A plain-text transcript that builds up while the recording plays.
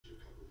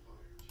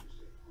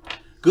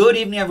Good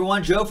evening,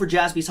 everyone. Joe for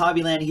Jaspys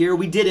Hobbyland here.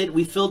 We did it.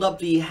 We filled up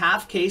the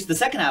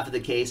second half of the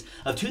case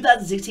of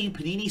 2016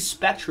 Panini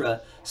Spectra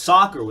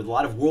Soccer with a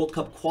lot of World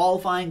Cup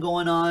qualifying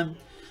going on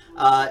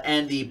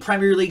and the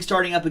Premier League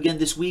starting up again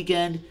this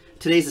weekend.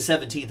 Today's the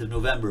 17th of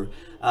November.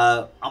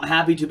 I'm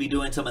happy to be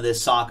doing some of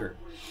this soccer.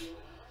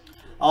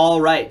 All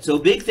right, so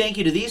big thank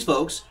you to these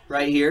folks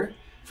right here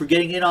for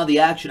getting in on the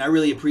action. I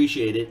really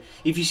appreciate it.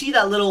 If you see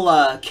that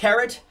little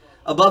caret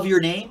above your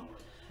name,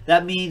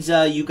 that means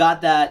you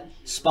got that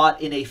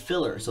spot in a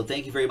filler. So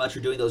thank you very much for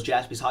doing those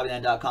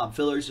JaspysHobbyland.com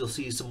fillers. You'll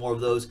see some more of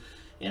those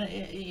in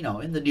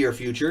the near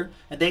future.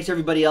 And thanks to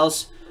everybody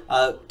else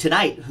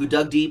tonight who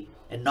dug deep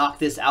and knocked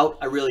this out.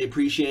 I really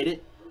appreciate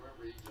it.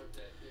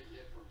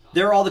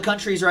 There are all the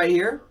countries right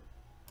here.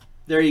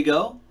 There you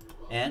go.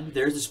 And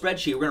there's the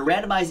spreadsheet. We're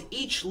going to randomize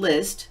each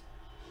list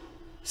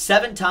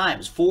 7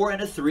 times. 4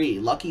 and a 3.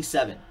 Lucky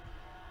 7.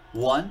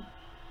 1,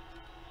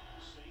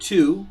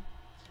 2,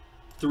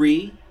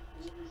 3,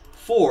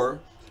 4,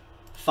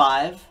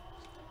 5,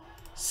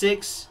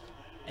 6,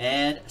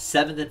 and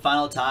 7th and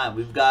final time.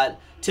 We've got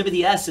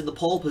Timothy S. in the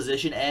pole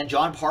position and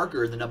John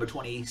Parker in the number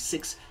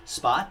 26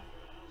 spot.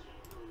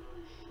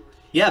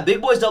 Yeah, Big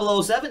Boys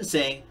 007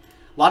 saying,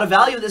 a lot of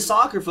value in this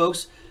soccer,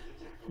 folks.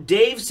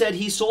 Dave said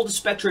he sold a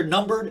Spectra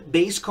numbered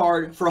base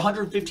card for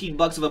 115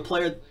 bucks of a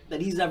player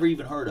that he's never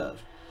even heard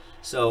of.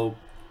 So,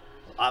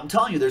 I'm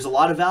telling you, there's a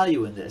lot of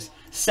value in this.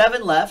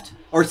 7 left,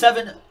 or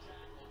 7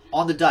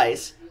 on the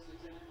dice.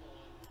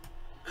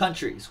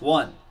 Countries.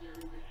 1,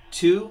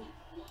 2,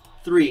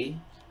 3,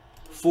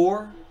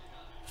 4,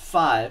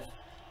 5,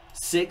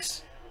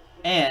 6,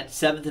 and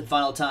 7th and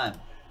final time.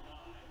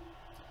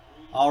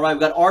 All right,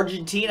 we've got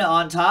Argentina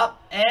on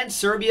top and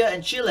Serbia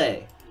and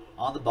Chile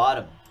on the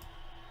bottom.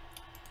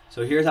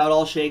 So here's how it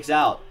all shakes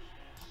out.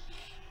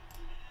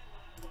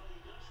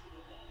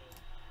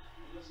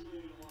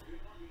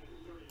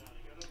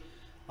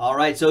 All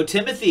right, so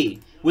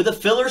Timothy with a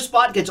filler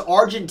spot gets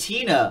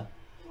Argentina.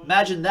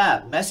 Imagine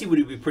that. Messi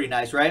would be pretty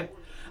nice, right?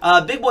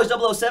 Big Boys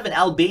 007,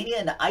 Albania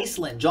and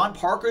Iceland. John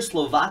Parker,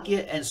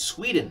 Slovakia and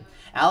Sweden.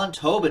 Alan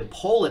Tobin,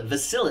 Poland.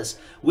 Vasilis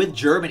with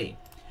Germany.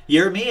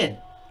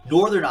 Yeremian,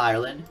 Northern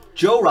Ireland.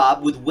 Joe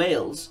Rob with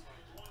Wales.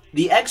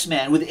 The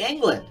X-Man with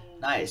England.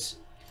 Nice.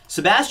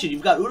 Sebastian,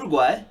 you've got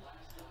Uruguay.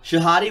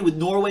 Shahadi with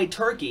Norway,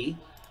 Turkey.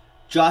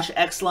 Josh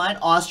Exline,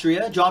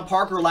 Austria. John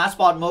Parker, Last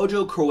Spot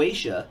Mojo,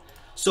 Croatia.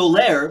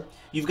 Soler,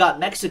 you've got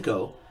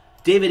Mexico.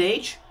 David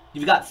H.,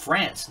 you've got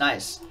France.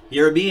 Nice.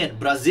 European,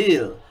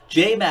 Brazil.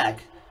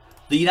 J-Mac,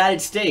 the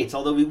United States.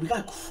 Although we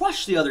got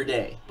crushed the other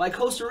day by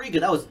Costa Rica.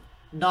 That was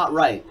not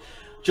right.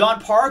 John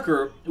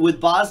Parker with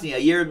Bosnia.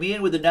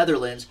 European with the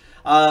Netherlands.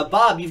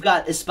 Bob, you've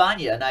got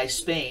España. Nice.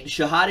 Spain.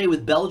 Shahade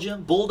with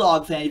Belgium.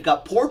 Bulldog fan, you've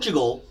got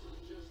Portugal.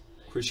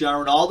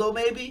 Cristiano Ronaldo,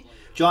 maybe.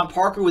 John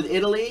Parker with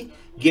Italy.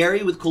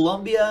 Gary with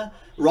Colombia.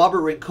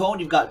 Robert Rincon,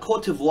 you've got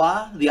Cote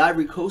d'Ivoire, the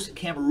Ivory Coast, and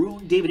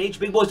Cameroon. David H.,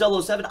 Big Boys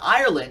 007,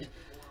 Ireland.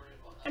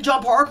 And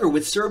John Parker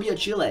with Serbia,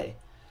 Chile.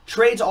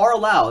 Trades are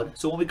allowed,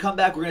 so when we come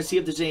back, we're going to see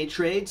if there's any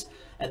trades,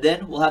 and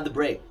then we'll have the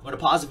break. I'm going to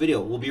pause the video.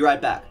 We'll be right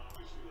back.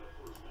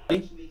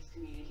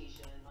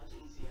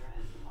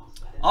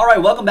 All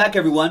right, welcome back,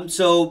 everyone.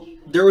 So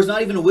there was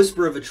not even a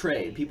whisper of a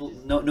trade.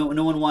 No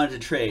one wanted to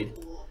trade.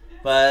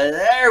 But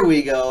there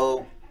we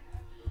go.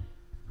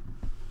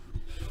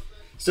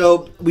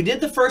 So we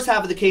did the first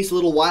half of the case a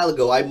little while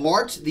ago. I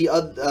marked the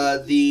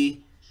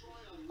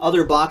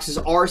other boxes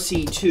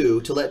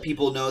RC2 to let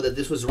people know that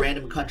this was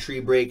random country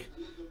break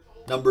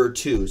number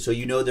 2. So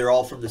you know they're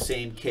all from the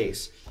same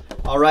case.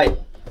 All right.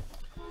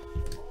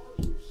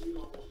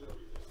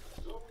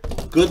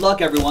 Good luck,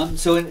 everyone.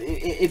 So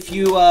if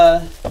you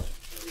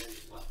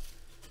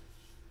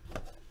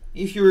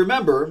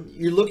remember,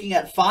 you're looking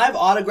at 5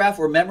 autograph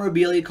or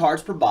memorabilia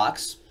cards per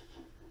box.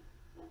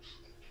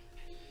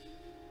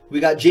 We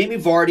got Jamie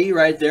Vardy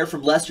right there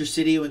from Leicester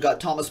City. We got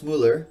Thomas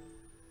Muller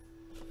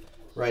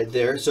right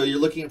there. So you're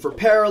looking for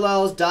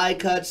parallels, die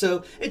cuts.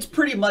 So it's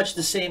pretty much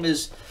the same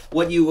as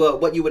what you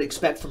would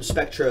expect from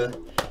Spectra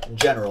in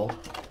general.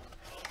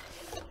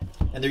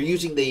 And they're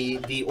using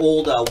the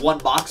old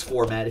 1-box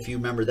format, if you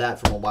remember that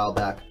from a while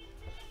back.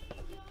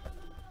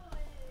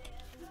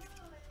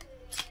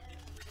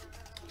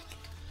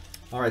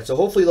 All right, so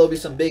hopefully there'll be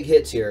some big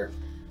hits here.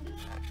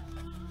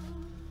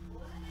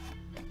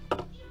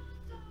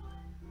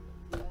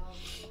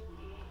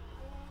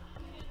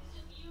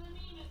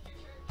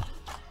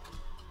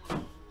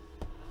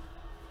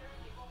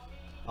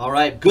 All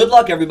right, good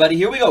luck, everybody.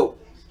 Here we go.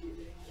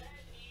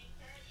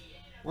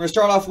 We're going to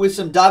start off with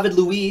some David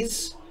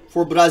Luiz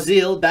for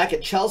Brazil, back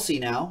at Chelsea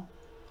now.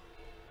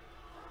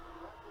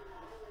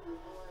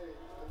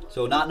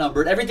 So not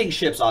numbered. Everything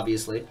ships,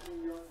 obviously.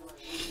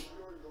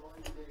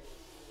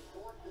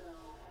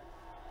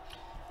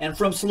 And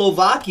from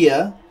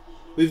Slovakia,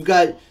 we've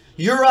got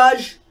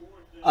Juraj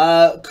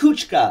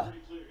Kuchka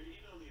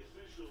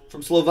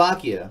from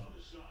Slovakia.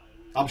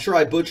 I'm sure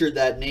I butchered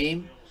that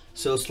name.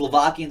 So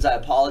Slovakians, I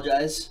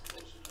apologize.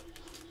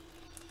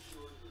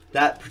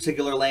 That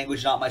particular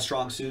language, not my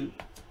strong suit.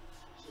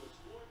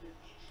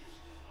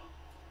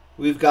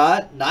 We've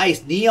got,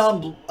 nice,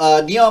 neon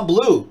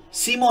blue,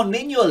 Simon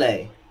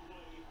Mignolet.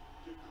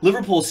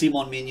 Liverpool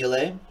Simon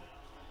Mignolet.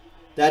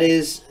 That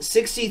is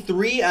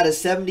 63 out of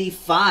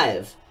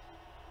 75.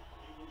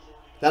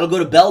 That'll go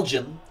to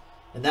Belgium.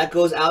 And that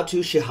goes out to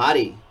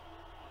Shihadi.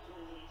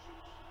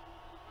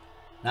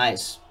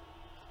 Nice.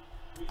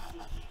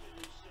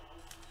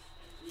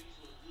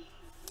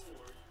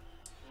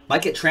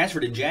 Might get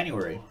transferred in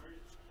January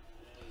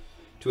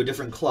to a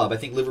different club. I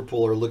think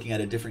Liverpool are looking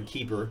at a different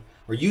keeper.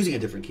 Or using a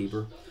different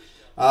keeper.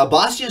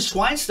 Bastian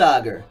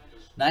Schweinsteiger.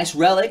 Nice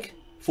relic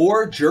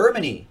for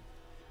Germany.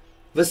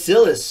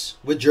 Vasilis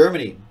with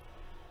Germany.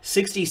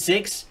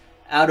 66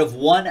 out of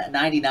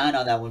 199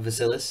 on that one,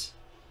 Vasilis.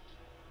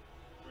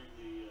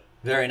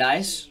 Very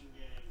nice.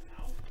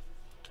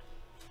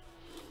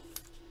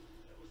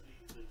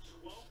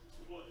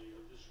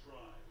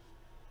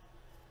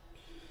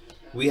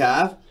 We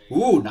have,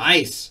 ooh,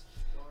 nice.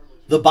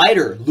 The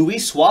biter,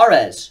 Luis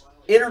Suarez.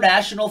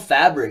 International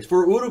Fabrics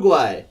for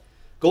Uruguay.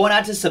 Going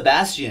out to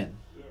Sebastian.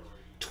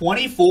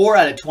 24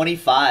 out of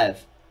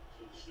 25.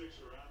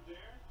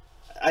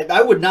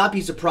 I would not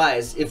be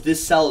surprised if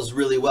this sells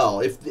really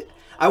well.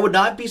 I would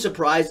not be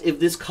surprised if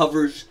this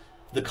covers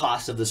the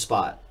cost of the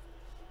spot.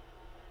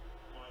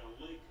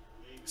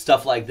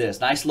 Stuff like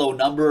this. Nice low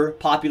number.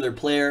 Popular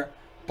player.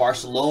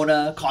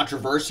 Barcelona.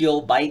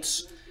 Controversial.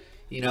 Bites.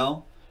 You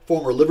know.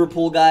 Former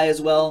Liverpool guy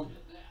as well.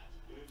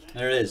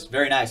 There it is.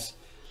 Very nice.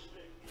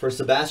 For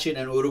Sebastian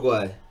and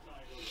Uruguay.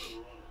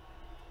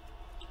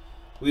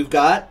 We've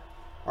got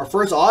our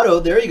first auto.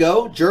 There you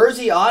go.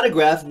 Jersey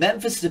autograph.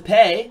 Memphis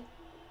Depay.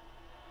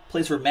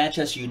 Plays for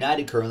Manchester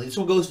United currently. This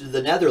one goes to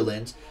the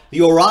Netherlands.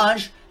 The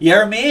orange.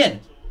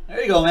 Yermin.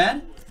 There you go,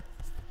 man.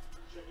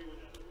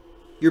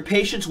 Your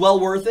patience well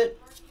worth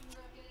it.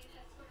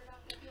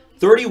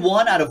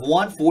 31 out of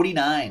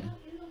 149.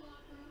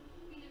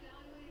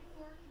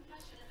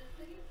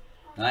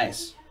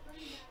 Nice.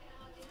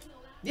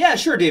 Yeah,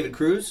 sure, David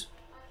Cruz.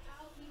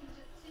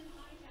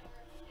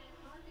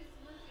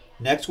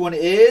 Next one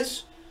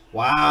is,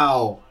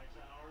 wow,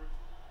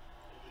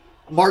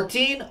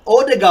 Martin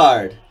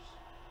Odegaard.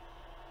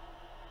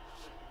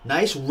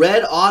 Nice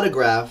red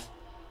autograph.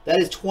 That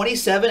is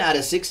 27 out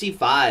of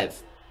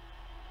 65.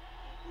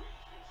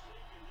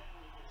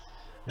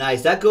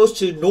 Nice. That goes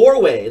to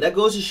Norway. That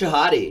goes to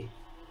Shahadi.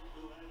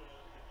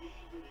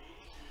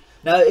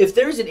 Now, if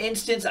there's an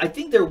instance, I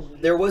think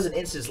there was an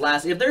instance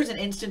last. If there's an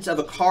instance of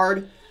a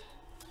card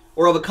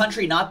or of a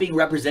country not being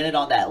represented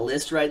on that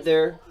list right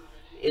there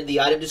in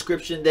the item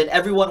description, then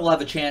everyone will have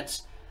a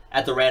chance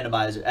at the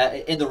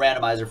randomizer, in the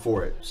randomizer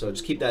for it. So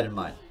just keep that in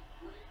mind.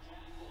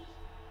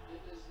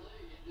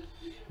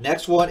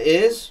 Next one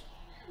is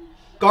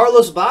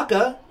Carlos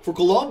Baca for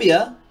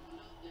Colombia.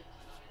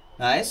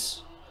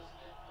 Nice.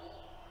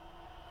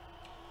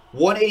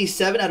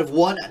 187 out of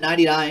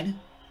 199.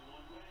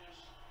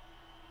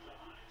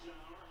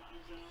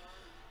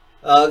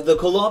 The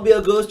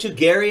Colombia goes to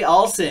Gary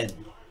Alson.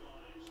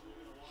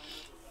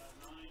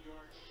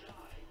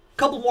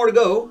 Couple more to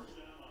go.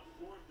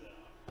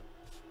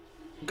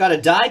 Got a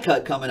die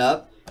cut coming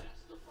up.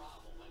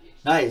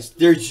 Nice.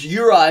 There's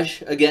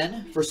Juraj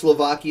again for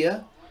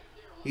Slovakia.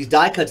 These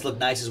die cuts look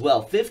nice as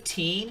well.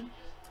 15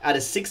 out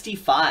of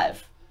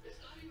 65.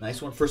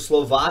 Nice one for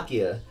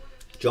Slovakia.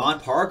 John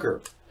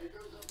Parker.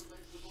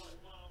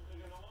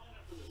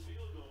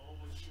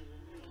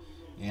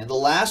 And the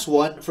last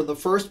one from the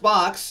first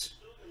box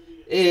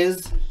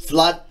is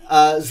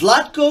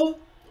Zlatko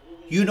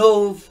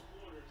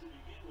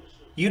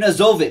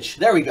Junazovic.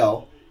 There we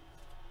go.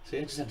 So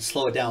you just have to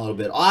slow it down a little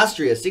bit.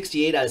 Austria,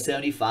 68 out of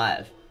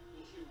 75.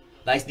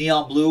 Nice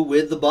neon blue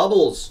with the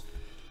bubbles.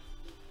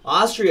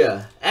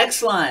 Austria,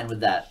 X-line with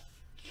that.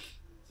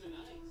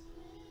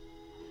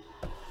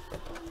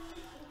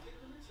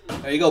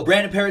 There you go.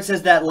 Brandon Parrott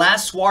says that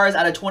last Suarez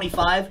out of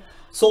 25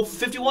 sold for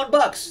 51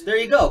 bucks. There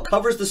you go.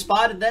 Covers the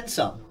spot and then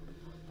some.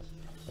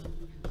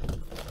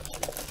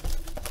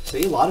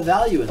 See, a lot of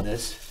value in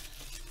this.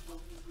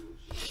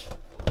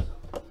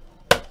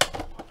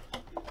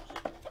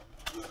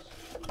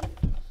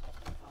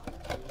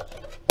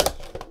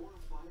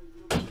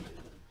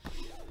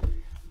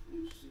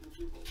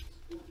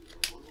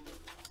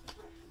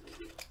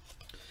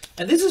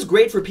 And this is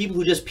great for people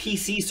who just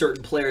PC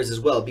certain players as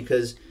well,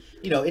 because,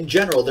 you know, in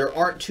general, there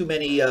aren't too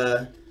many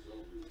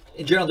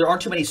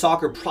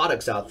soccer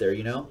products out there,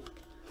 you know?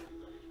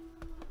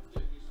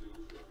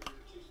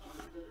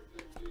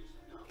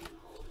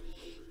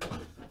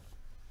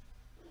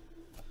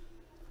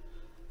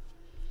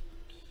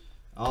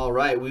 All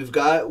right, we've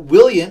got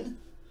Willian,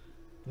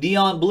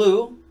 neon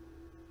blue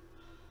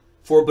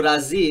for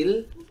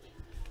Brazil.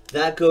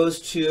 That goes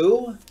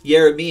to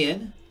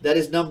Yeremian. That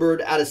is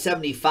numbered out of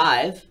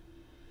 75.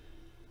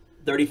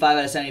 35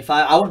 out of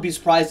 75. I wouldn't be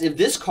surprised if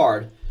this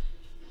card,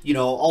 you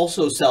know,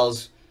 also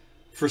sells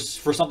for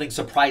something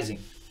surprising,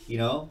 you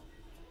know?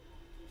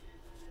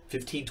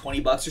 15,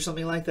 20 bucks or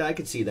something like that. I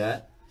could see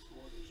that.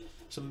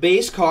 Some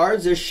base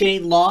cards. There's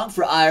Shane Long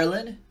for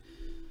Ireland.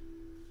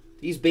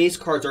 These base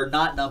cards are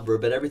not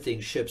numbered, but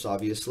everything ships,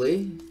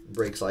 obviously.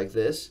 Breaks like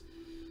this.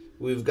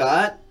 We've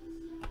got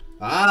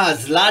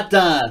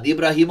Zlatan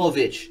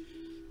Ibrahimovic.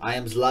 I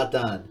am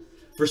Zlatan.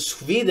 For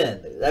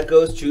Sweden, that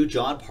goes to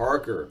John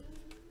Parker.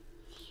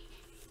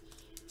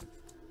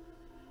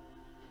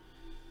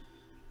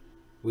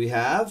 We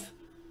have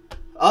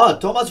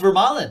Thomas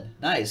Vermaelen.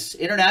 Nice.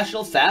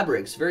 International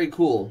Fabrics. Very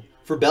cool.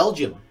 For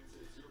Belgium.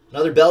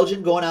 Another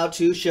Belgian going out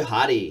to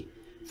Shahadi.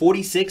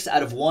 46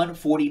 out of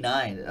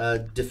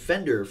 149.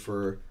 Defender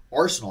for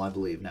Arsenal, I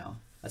believe now.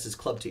 That's his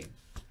club team.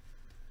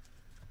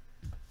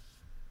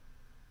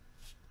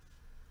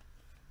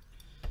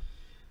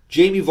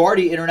 Jamie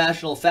Vardy,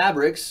 International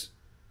Fabrics.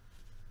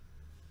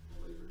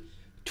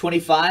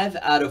 25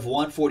 out of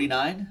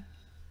 149.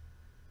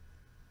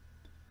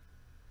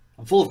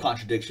 I'm full of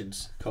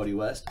contradictions, Cody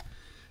West.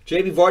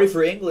 Jamie Vardy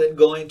for England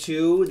going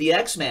to the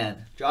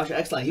X-Man, Josh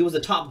Exline. He was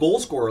the top goal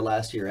scorer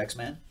last year,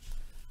 X-Man.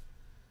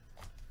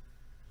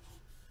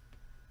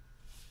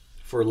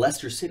 For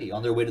Leicester City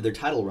on their way to their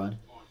title run.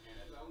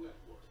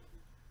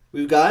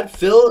 We've got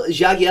Phil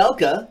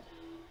Jagielka,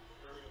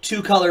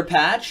 2-color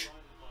patch.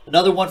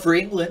 Another one for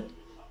England.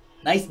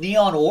 Nice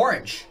neon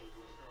orange.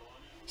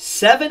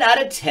 7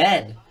 out of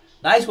 10.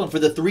 Nice one for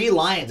the 3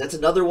 Lions. That's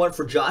another one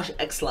for Josh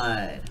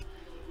Exline.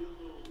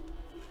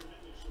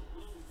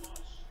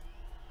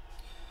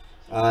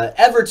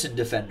 Everton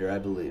defender, I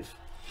believe.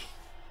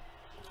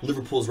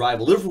 Liverpool's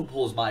rival.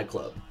 Liverpool's my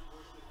club.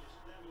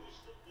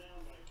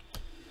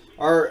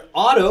 Our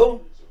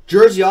auto,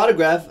 jersey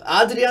autograph,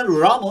 Adrian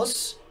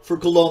Ramos for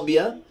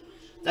Colombia.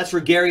 That's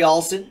for Gary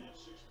Alson.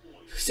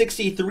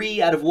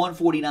 63 out of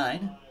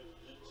 149.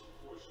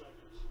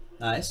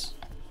 Nice.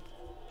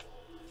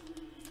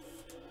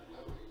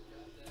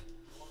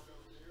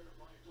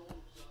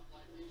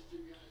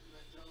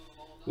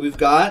 We've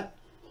got,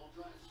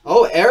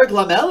 Eric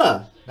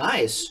Lamela.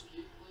 Nice.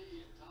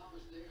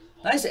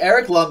 Nice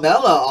Eric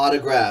Lamela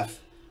autograph.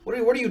 What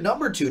are you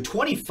numbered to?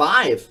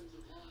 25.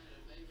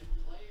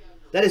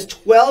 That is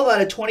 12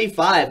 out of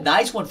 25.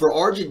 Nice one for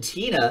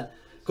Argentina.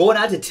 Going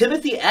out to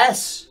Timothy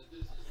S.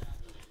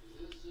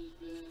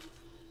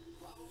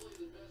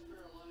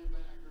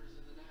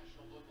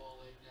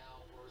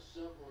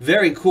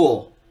 Very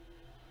cool.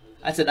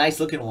 That's a nice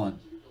looking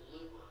one.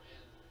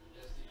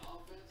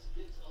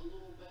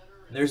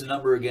 There's the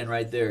number again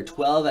right there.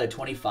 12 out of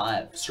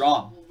 25.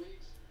 Strong.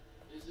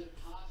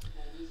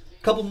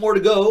 Couple more to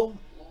go.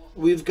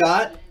 We've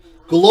got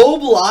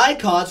global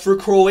icons for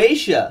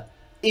Croatia.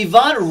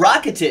 Ivan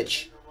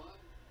Rakitic.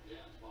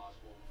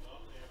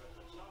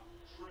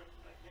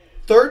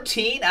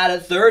 13 out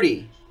of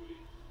 30.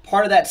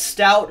 Part of that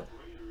stout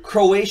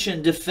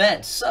Croatian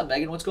defense. What's up,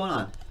 Megan? What's going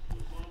on?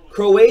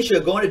 Croatia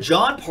going to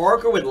John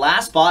Parker with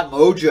Last Spot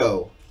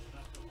Mojo.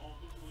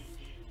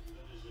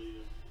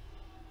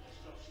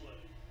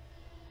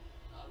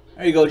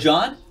 There you go,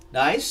 John.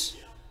 Nice.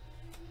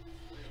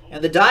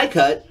 And the die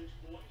cut.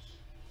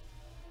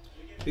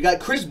 We got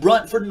Chris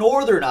Brunt for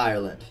Northern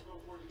Ireland.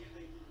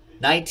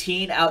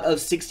 19 out of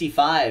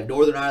 65.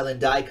 Northern Ireland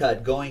die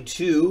cut going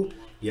to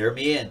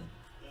Yermian.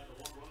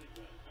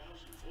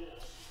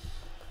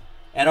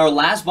 And our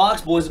last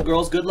box, boys and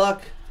girls, good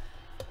luck.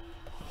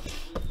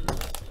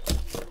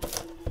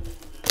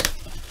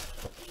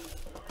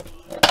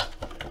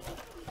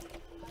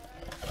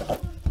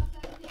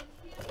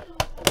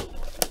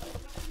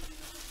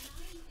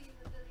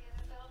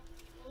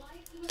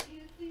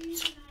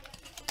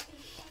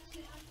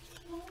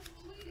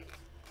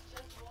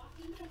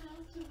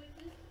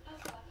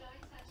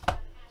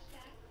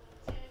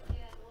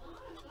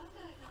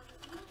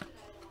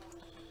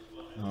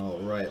 All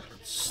right,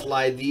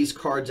 slide these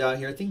cards out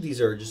here. I think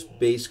these are just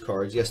base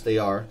cards. Yes, they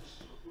are.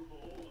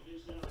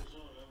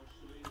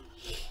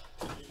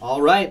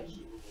 All right.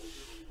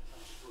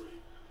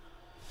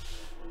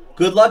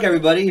 Good luck,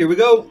 everybody. Here we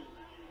go.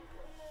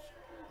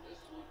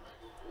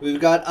 We've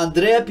got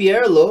Andrea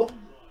Pirlo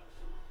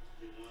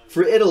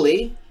for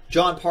Italy.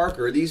 John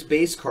Parker. These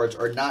base cards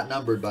are not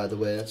numbered, by the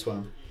way. That's why,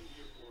 in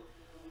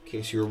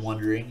case you were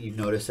wondering. You've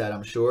noticed that,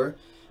 I'm sure.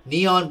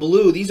 Neon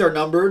blue. These are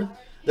numbered.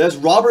 There's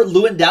Robert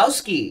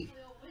Lewandowski.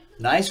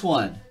 Nice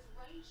one.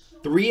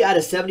 3 out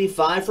of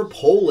 75 for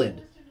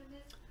Poland.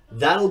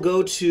 That'll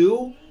go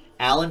to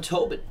Alan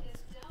Tobin.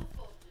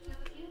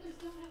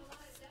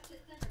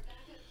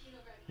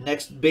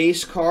 Next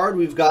base card,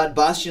 we've got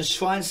Bastian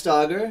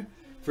Schweinsteiger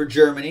for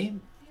Germany.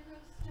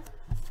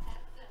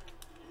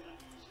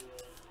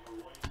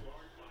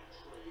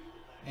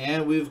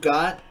 And we've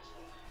got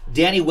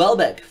Danny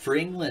Welbeck for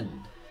England.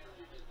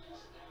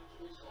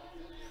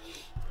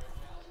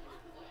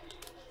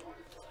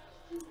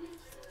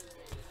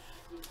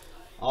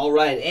 All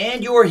right,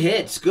 and your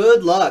hits.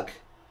 Good luck.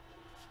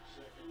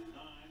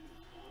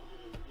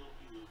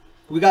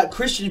 We got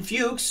Christian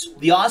Fuchs,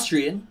 the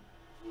Austrian.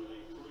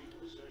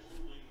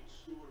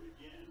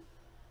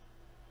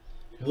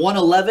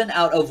 111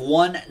 out of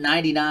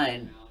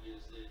 199.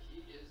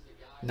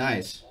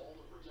 Nice.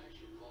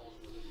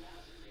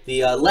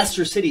 The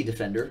Leicester City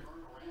defender.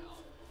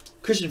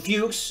 Christian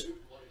Fuchs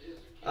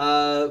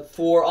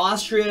for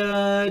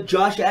Austria,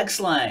 Josh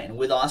Exline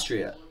with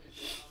Austria.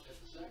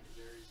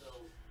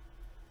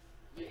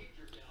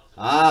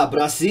 Ah,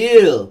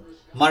 Brazil.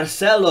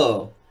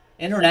 Marcelo.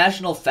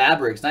 International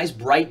Fabrics. Nice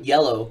bright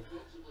yellow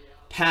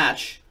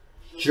patch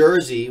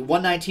jersey.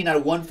 119 out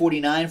of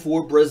 149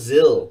 for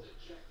Brazil.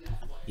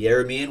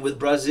 Yeremian with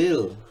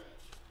Brazil.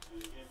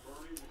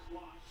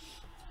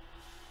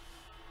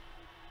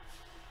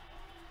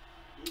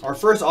 Our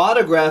first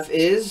autograph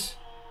is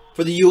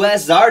for the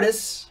U.S.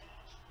 Jaspys.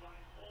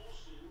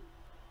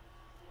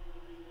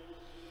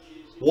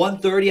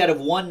 130 out of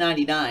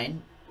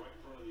 199.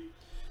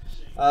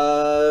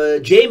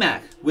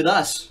 J-Mac with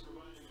us.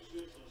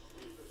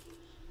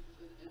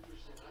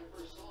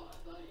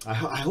 I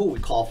hope we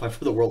qualify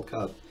for the World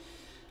Cup.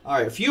 All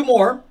right, a few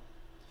more.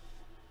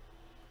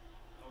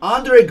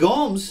 Andre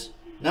Gomes,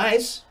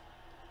 nice.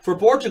 For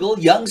Portugal,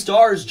 Young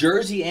Stars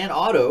jersey and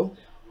auto.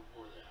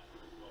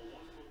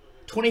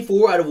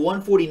 24 out of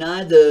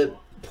 149. The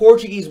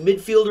Portuguese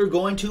midfielder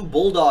going to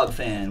Bulldog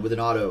fan with an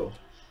auto.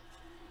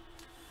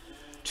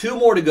 2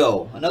 more to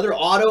go. Another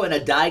auto and a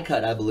die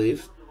cut, I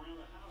believe.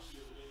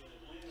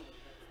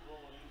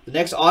 The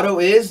next auto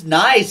is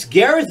nice.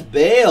 Gareth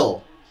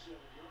Bale.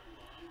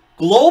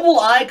 Global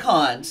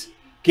icons.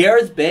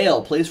 Gareth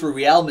Bale plays for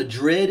Real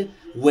Madrid.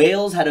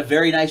 Wales had a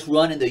very nice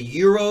run in the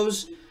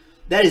Euros.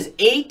 That is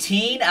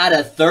 18 out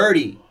of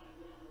 30.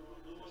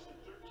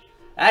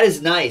 That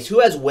is nice. Who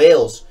has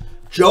Wales?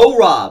 Joe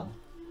Robb,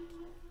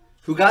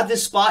 who got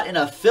this spot in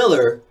a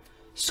filler,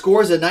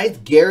 scores a nice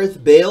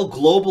Gareth Bale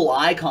Global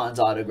Icons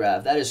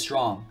autograph. That is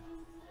strong.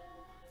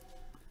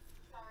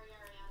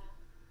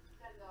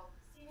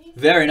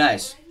 Very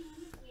nice.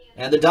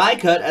 And the die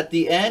cut at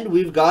the end,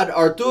 we've got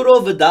Arturo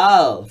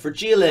Vidal for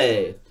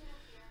Chile.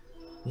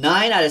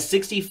 9 out of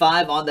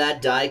 65 on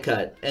that die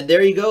cut. And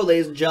there you go,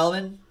 ladies and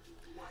gentlemen.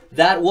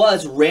 That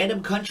was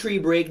Random Country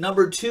Break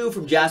number 2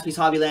 from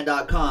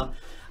JaspysHobbyland.com.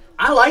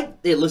 I like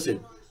it.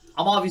 Listen,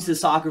 I'm obviously a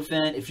soccer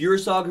fan. If you're a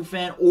soccer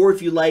fan, or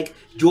if you like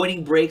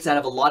joining breaks that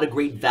have a lot of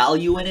great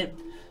value in it,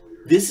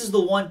 this is the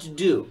one to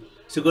do.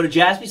 So go to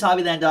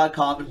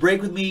JaspysHobbyland.com and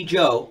break with me,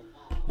 Joe.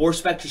 More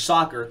Spectra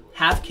Soccer,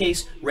 half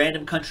case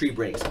random country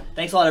breaks.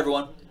 Thanks a lot,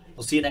 everyone.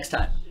 We'll see you next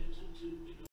time.